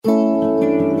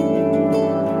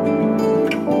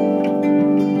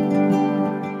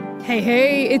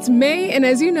it's May, and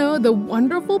as you know, the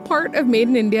wonderful part of Made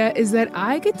in India is that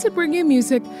I get to bring you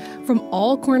music from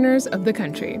all corners of the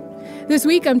country. This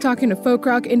week, I'm talking to folk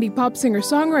rock indie pop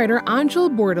singer-songwriter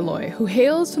Aanchal Bordoloi, who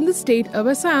hails from the state of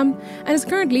Assam and is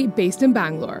currently based in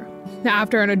Bangalore. Now,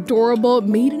 after an adorable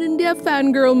Made in India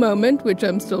fangirl moment, which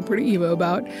I'm still pretty emo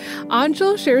about,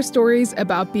 Aanchal shares stories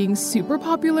about being super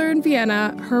popular in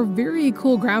Vienna, her very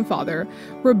cool grandfather,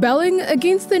 rebelling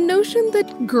against the notion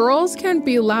that girls can't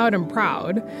be loud and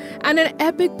proud, and an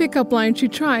epic pickup line she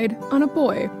tried on a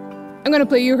boy. I'm going to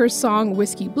play you her song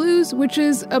Whiskey Blues, which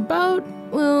is about,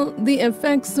 well, the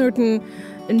effects certain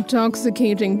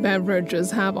intoxicating beverages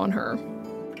have on her.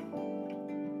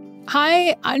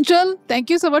 Hi, Aanchal. Thank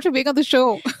you so much for being on the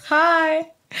show. Hi.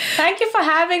 Thank you for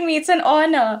having me. It's an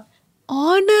honor.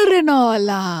 Honor and all.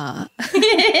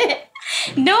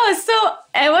 No, so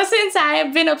ever since I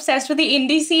have been obsessed with the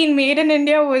indie scene, Made in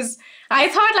India I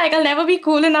thought like I'll never be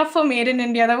cool enough for Made in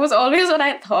India. That was always what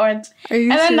I thought.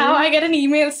 And then now I get an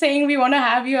email saying we want to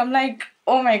have you. I'm like,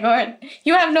 oh my God.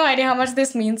 You have no idea how much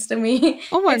this means to me.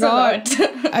 Oh my God.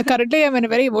 Currently, I'm in a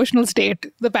very emotional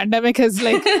state. The pandemic has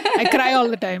I cry all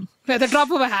the time at the drop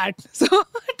of a hat. So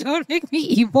don't make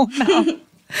me emo now.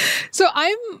 So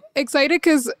I'm excited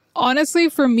because honestly,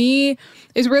 for me,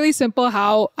 it's really simple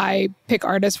how I pick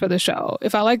artists for the show.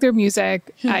 If I like their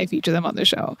music, I feature them on the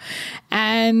show.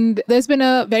 And there's been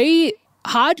a very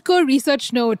hardcore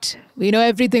research note. We know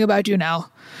everything about you now.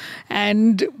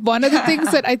 And one of the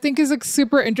things that I think is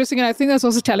super interesting, and I think that's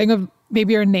also telling of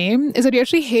maybe your name, is that you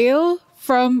actually hail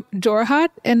from Jorhat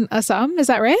in Assam. Is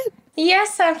that right?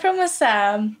 Yes, I'm from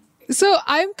Assam. So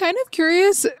I'm kind of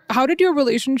curious, how did your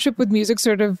relationship with music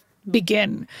sort of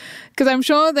begin? Because I'm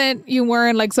sure that you were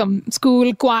in some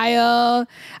school choir.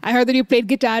 I heard that you played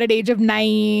guitar at age of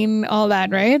 9, all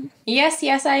that, right? Yes,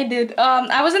 I did.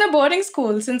 I was in a boarding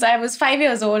school since I was 5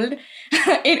 years old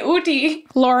in Ooty.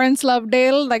 Lawrence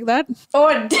Lovedale, like that?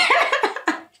 Oh,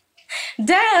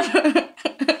 damn.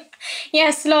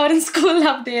 Yes, Lawrence School,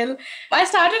 Lovedale. I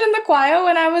started in the choir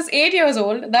when I was 8 years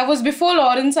old. That was before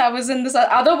Lawrence. I was in this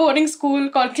other boarding school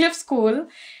called Cliff School.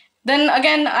 Then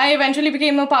again, I eventually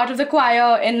became a part of the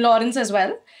choir in Lawrence as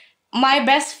well. My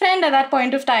best friend at that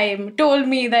point of time told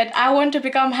me that I want to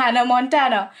become Hannah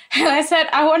Montana. And I said,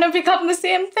 I want to become the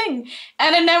same thing.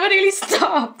 And it never really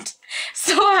stopped.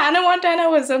 So Hannah Montana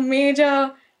was a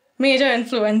major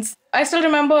influence. I still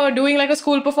remember doing a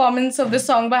school performance of this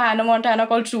song by Hannah Montana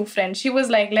called True Friend. She was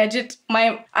legit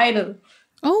my idol.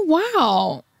 Oh,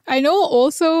 wow. I know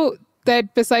also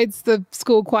that besides the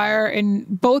school choir in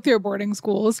both your boarding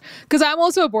schools, because I'm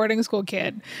also a boarding school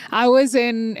kid, I was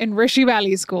in Rishi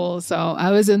Valley School, so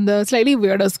I was in the slightly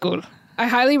weirder school. I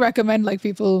highly recommend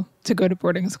people to go to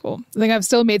boarding school. I think I've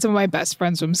still made some of my best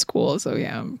friends from school, so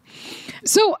yeah.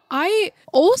 So I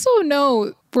also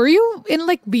know, were you in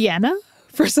Vienna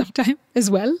for some time as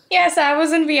well? Yes, I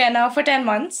was in Vienna for 10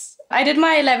 months. I did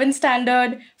my 11th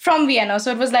standard from Vienna,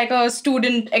 so it was a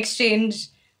student exchange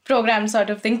program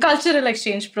sort of thing, cultural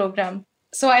exchange program.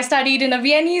 So I studied in a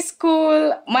Viennese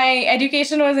school. My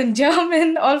education was in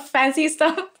German, all fancy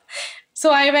stuff.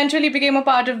 So I eventually became a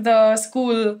part of the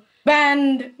school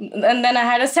band. And then I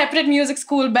had a separate music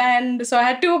school band. So I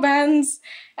had 2 bands.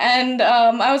 And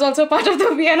I was also part of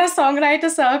the Vienna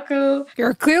Songwriter Circle.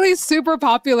 You're clearly super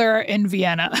popular in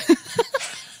Vienna.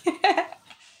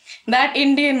 That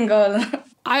Indian girl.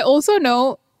 I also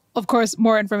know, of course,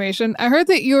 more information. I heard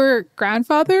that your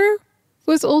grandfather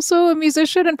was also a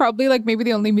musician and probably maybe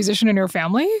the only musician in your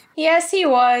family. Yes, he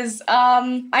was.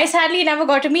 I sadly never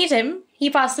got to meet him. He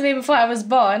passed away before I was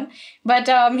born. But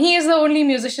he is the only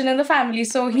musician in the family.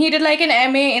 So he did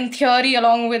an MA in theory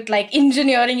along with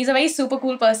engineering. He's a very super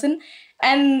cool person.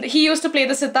 And he used to play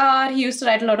the sitar. He used to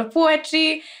write a lot of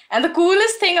poetry. And the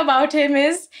coolest thing about him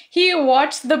is he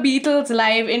watched the Beatles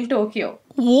live in Tokyo.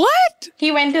 What?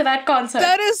 He went to that concert.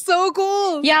 That is so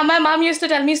cool. Yeah, my mom used to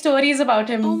tell me stories about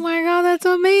him. Oh my God, that's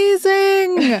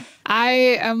amazing. I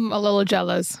am a little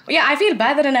jealous. Yeah, I feel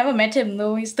bad that I never met him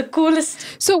though. He's the coolest.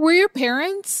 So were your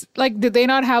parents, did they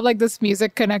not have this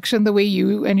music connection the way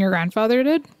you and your grandfather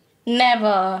did?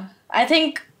 Never. I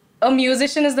think a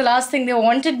musician is the last thing they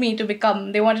wanted me to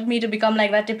become. They wanted me to become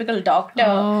that typical doctor.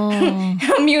 Oh.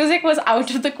 Music was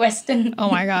out of the question. Oh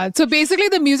my God. So basically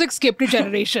the music skipped a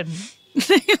generation.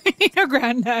 Your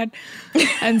granddad.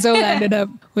 And so landed up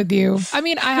with you. I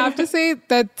mean, I have to say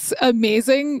that's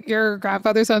amazing. Your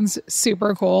grandfather sounds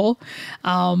super cool.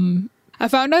 I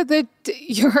found out that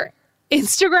your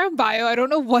Instagram bio, I don't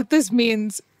know what this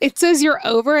means. It says you're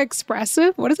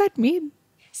overexpressive. What does that mean?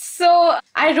 So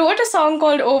I wrote a song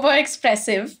called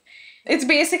Overexpressive. It's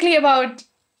basically about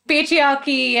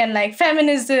patriarchy and like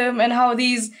feminism and how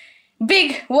these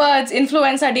big words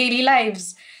influence our daily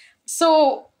lives.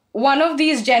 So one of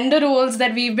these gender roles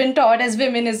that we've been taught as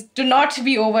women is to not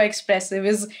be overexpressive,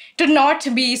 is to not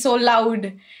be so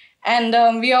loud.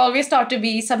 And we are always taught to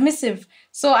be submissive.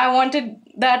 So I wanted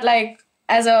that like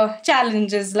as a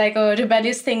challenge, is like a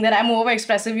rebellious thing, that I'm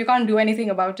overexpressive. You can't do anything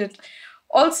about it.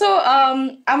 Also,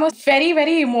 I'm a very,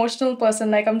 very emotional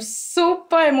person. Like, I'm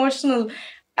super emotional.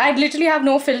 I literally have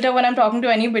no filter when I'm talking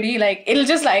to anybody. Like, it'll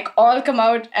just like all come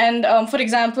out. And for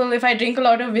example, if I drink a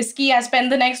lot of whiskey, I spend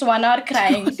the next 1 hour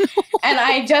crying. And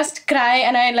I just cry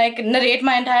and I like narrate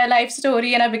my entire life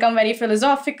story, and I become very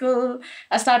philosophical.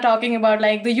 I start talking about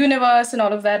like the universe and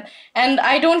all of that. And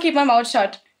I don't keep my mouth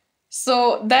shut.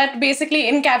 So that basically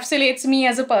encapsulates me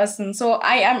as a person. So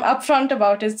I am upfront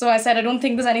about it. So I said, I don't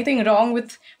think there's anything wrong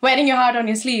with wearing your heart on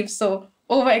your sleeve. So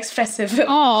overexpressive.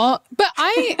 Oh, but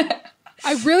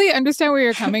I really understand where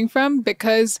you're coming from,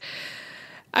 because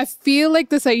I feel like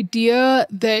this idea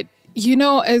that, you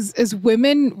know, as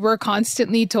women, we're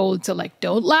constantly told to like,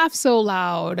 don't laugh so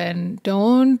loud and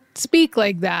don't speak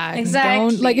like that.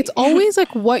 Exactly. Don't, like, it's always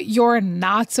like what you're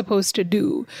not supposed to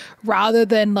do rather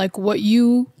than like what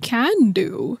you can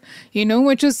do, you know,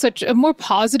 which is such a more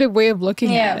positive way of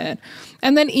looking at it.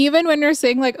 And then even when you're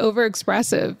saying like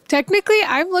overexpressive, technically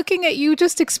I'm looking at you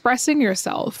just expressing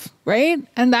yourself, right?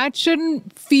 And that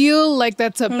shouldn't feel like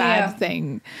that's a bad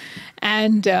thing.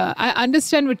 And I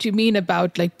understand what you mean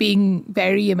about like being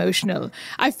very emotional.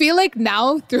 I feel like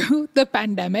now through the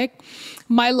pandemic,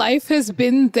 my life has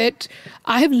been that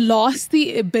I have lost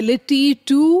the ability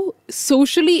to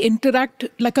socially interact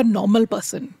like a normal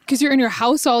person, because you're in your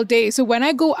house all day. So when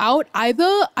I go out,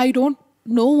 either I don't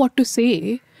know what to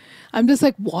say, I'm just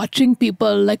like watching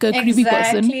people like a creepy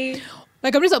person.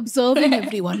 Like I'm just observing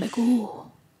everyone like,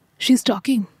 oh, she's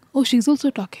talking. Oh, she's also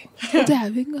talking. Oh, they're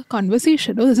having a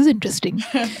conversation. Oh, this is interesting.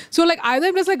 So like either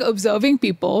I'm just like observing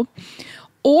people,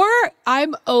 or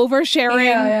I'm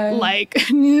oversharing like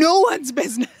no one's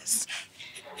business.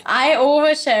 I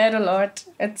overshare a lot.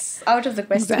 It's out of the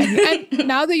question. Exactly. And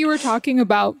now that you were talking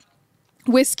about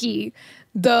whiskey,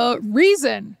 the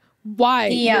reason why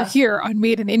you're here on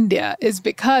Made in India is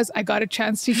because I got a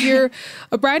chance to hear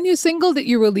a brand new single that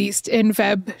you released in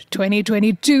Feb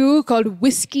 2022 called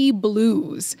Whiskey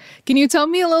Blues. Can you tell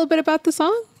me a little bit about the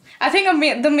song? I think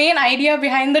the main idea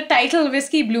behind the title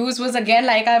Whiskey Blues was, again,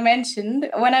 like I mentioned,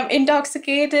 when I'm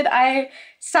intoxicated, I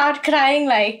start crying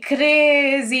like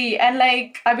crazy, and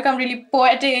like I become really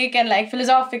poetic and like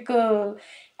philosophical.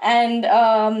 And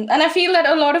I feel that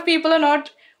a lot of people are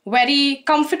not very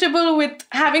comfortable with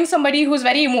having somebody who's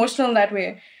very emotional that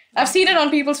way. I've seen it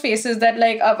on people's faces that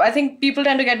like, I think people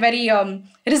tend to get very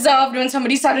reserved when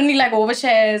somebody suddenly like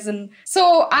overshares. And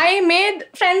so I made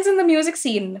friends in the music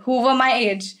scene who were my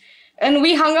age, and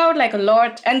we hung out like a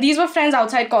lot. And these were friends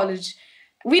outside college.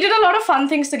 We did a lot of fun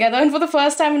things together. And for the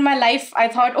first time in my life, I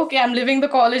thought, okay, I'm living the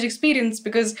college experience,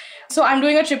 because so I'm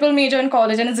doing a triple major in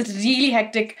college and it's really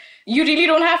hectic. You really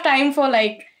don't have time for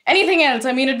like anything else.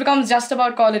 I mean, it becomes just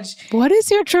about college. What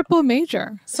is your triple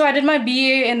major? So I did my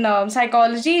BA in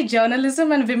psychology,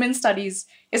 journalism, and women's studies.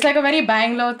 It's like a very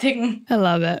Bangalore thing. I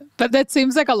love it. But that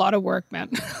seems like a lot of work, man.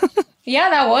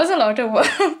 Yeah, that was a lot of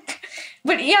work.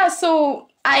 But yeah, so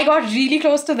I got really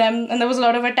close to them, and there was a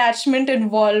lot of attachment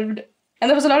involved. And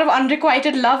there was a lot of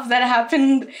unrequited love that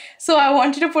happened. So I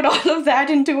wanted to put all of that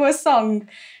into a song.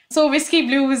 So Whiskey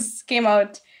Blues came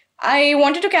out. I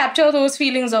wanted to capture those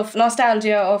feelings of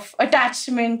nostalgia, of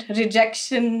attachment,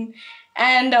 rejection,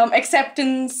 and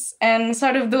acceptance, and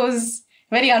sort of those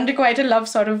very unrequited love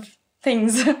sort of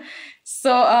things.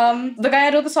 So the guy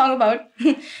I wrote the song about,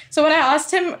 so when I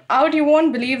asked him out, you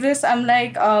won't believe this, I'm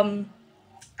like,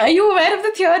 are you aware of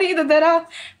the theory that there are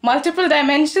multiple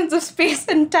dimensions of space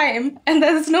and time, and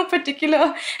there is no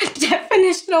particular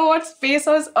definition of what space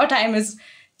or time is?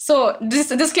 So this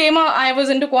disclaimer, I was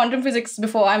into quantum physics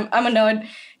before. I'm a nerd.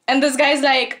 And this guy's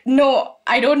like, no,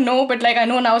 I don't know, but like I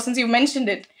know now since you mentioned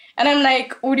it. And I'm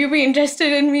like, would you be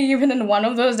interested in me even in one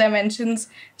of those dimensions?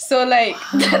 So like,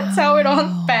 that's how it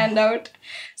all panned out.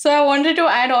 So I wanted to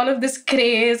add all of this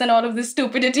craze and all of this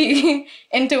stupidity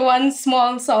into one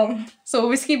small song. So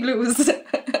Whiskey Blues.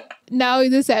 Now,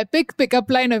 this epic pickup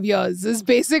line of yours is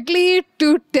basically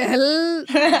to tell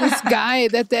this guy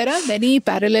that there are many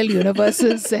parallel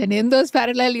universes, and in those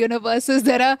parallel universes,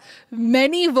 there are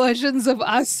many versions of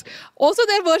us. Also,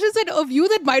 there are versions of you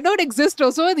that might not exist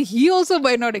also, and he also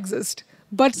might not exist.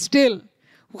 But still,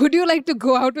 would you like to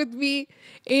go out with me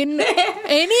in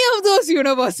any of those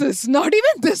universes? Not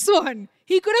even this one.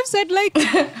 He could have said like,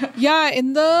 yeah,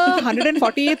 in the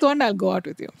 148th one, I'll go out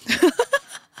with you.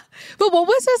 But what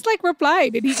was his reply?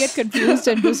 Did he get confused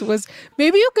and just was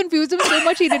maybe you confused him so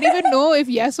much he didn't even know if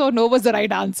yes or no was the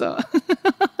right answer?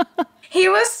 He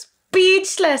was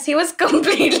speechless. He was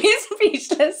completely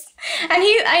speechless. And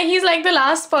he's like the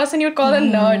last person you'd call a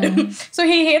nerd. So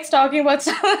he hates talking about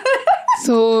stuff.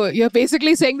 So you're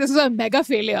basically saying this is a mega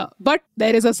failure, but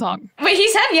there is a song. But he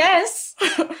said yes.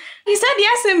 He said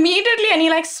yes immediately and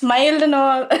he smiled and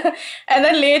all. And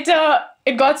then later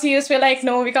it got serious. We're like,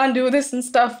 no, we can't do this and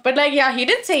stuff. But yeah, he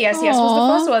did say yes. Yes was the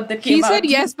first word that came out. He said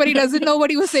yes, but he doesn't know what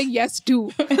he was saying yes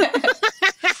to.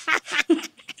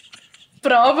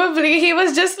 Probably. He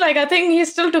was just I think he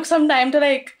still took some time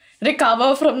to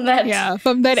recover from that. Yeah,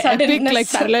 from that epic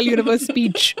parallel universe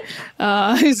speech.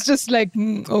 It's just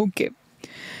okay.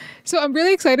 So I'm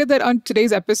really excited that on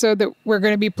today's episode that we're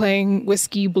going to be playing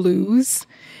Whiskey Blues.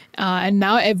 And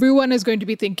now everyone is going to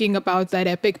be thinking about that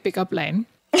epic pickup line.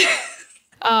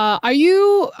 Are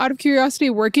you, out of curiosity,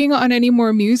 working on any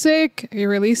more music? Are you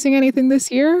releasing anything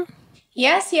this year?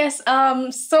 Yes.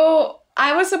 So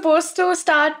I was supposed to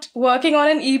start working on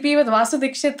an EP with Vasu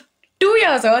Dixit 2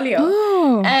 years earlier.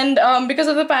 Oh. And because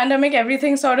of the pandemic,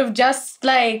 everything sort of just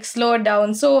slowed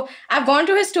down. So I've gone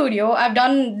to his studio. I've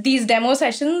done these demo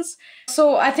sessions.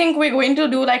 So I think we're going to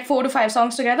do 4 to 5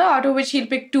 songs together, out of which he'll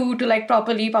pick 2 to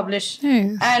properly publish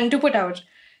and to put out.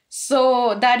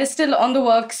 So that is still on the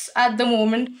works at the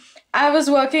moment. I was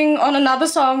working on another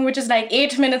song which is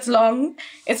 8 minutes long.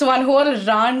 It's one whole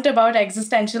rant about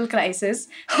existential crisis.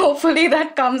 Hopefully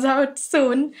that comes out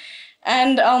soon.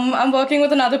 And I'm working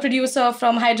with another producer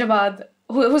from Hyderabad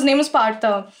whose name is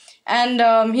Partha.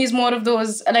 And he's more of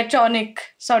those electronic,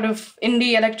 sort of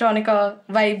indie electronica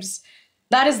vibes.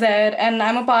 That is there. And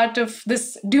I'm a part of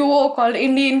this duo called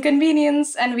Indie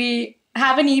Inconvenience. And we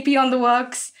have an EP on the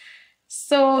works.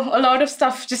 So a lot of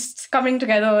stuff just coming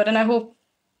together. And I hope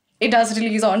it does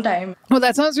release on time. Well,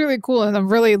 that sounds really cool. And I'm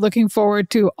really looking forward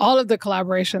to all of the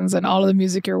collaborations and all of the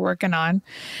music you're working on.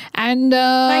 And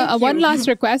one last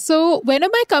request. So when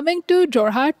am I coming to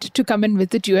Jorhat to come and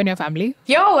visit you and your family?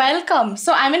 You're welcome.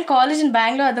 So I'm in college in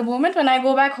Bangalore at the moment. When I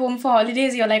go back home for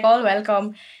holidays, you're all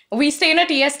welcome. We stay in a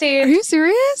tea estate. Are you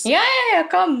serious? Yeah,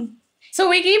 come. So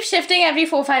we keep shifting every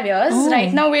 4-5 years. Oh.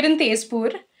 Right now we're in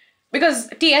Tezpur. Because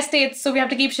tea estates, so we have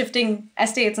to keep shifting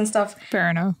estates and stuff. Fair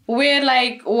enough. We're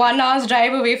 1 hour's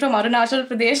drive away from Arunachal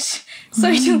Pradesh. So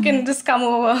you can just come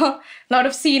over. A lot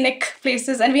of scenic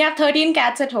places. And we have 13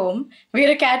 cats at home.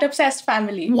 We're a cat-obsessed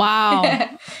family. Wow.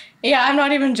 Yeah, I'm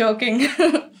not even joking.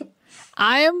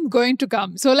 I am going to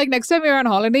come. So next time you're on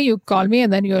holiday, you call me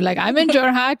and then you're I'm in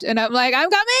Jorhat. And I'm I'm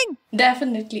coming.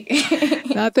 Definitely.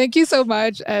 Thank you so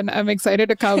much. And I'm excited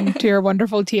to come to your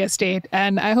wonderful tea estate.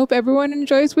 And I hope everyone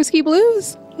enjoys Whiskey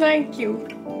Blues. Thank you.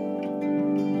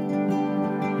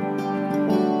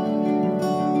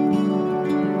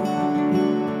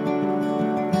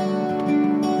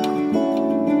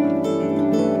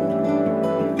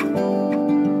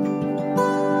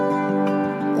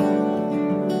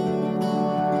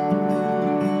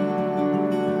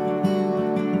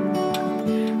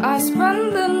 I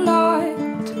spend the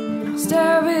night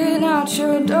staring out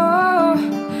your door,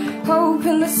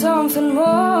 hoping there's something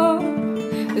more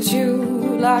that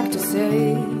you'd like to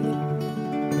say.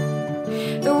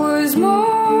 There was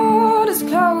more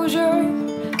disclosure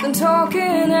than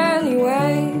talking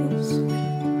anyways.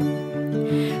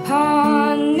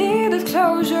 I needed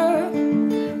closure,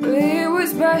 but it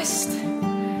was best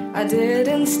I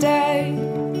didn't stay.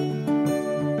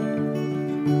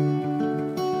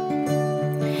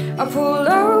 I pulled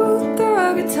out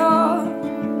the guitar,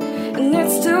 and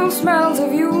it still smells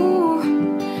of you.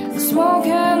 The smoke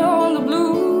and on the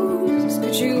blues.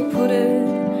 Could you put it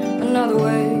another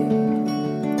way?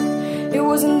 It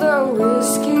wasn't the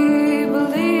whiskey,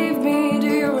 believe me. Do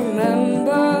you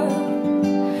remember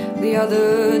the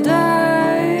other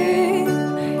day?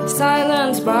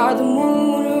 Silenced by the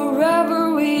moon, a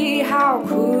reverie. How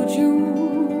could you?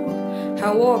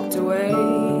 I walked away.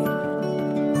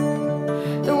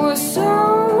 There were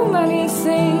so many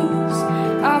things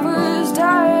I was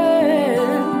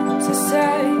dying to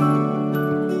say.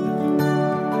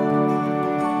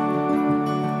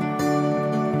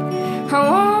 I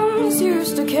once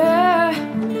used to care,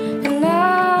 and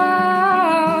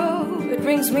now it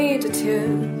brings me to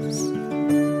tears.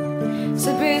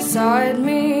 Sit beside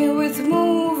me with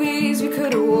movies we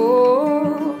could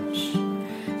watch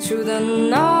through the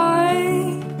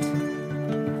night.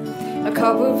 A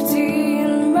cup of tea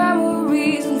and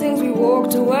memories and things we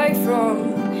walked away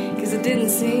from, 'cause it didn't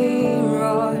seem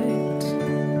right.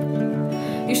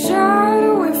 You shied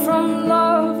away from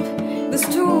love. This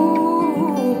too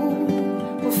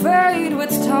will fade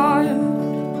with time.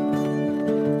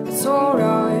 It's all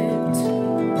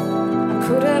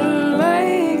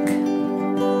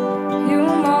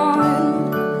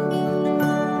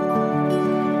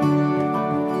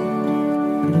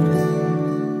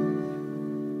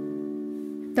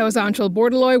That was Anchal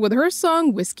Bordaloy with her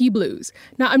song Whiskey Blues.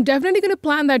 Now, I'm definitely going to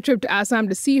plan that trip to Assam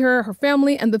to see her, her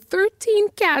family, and the 13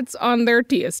 cats on their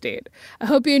tea estate. I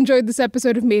hope you enjoyed this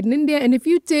episode of Made in India, and if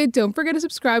you did, don't forget to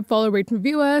subscribe, follow, rate, and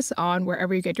review us on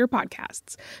wherever you get your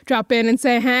podcasts. Drop in and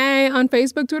say hey on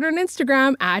Facebook, Twitter, and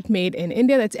Instagram at Made in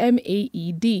India. That's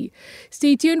MAED.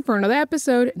 Stay tuned for another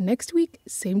episode next week,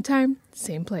 same time,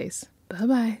 same place.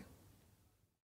 Bye-bye.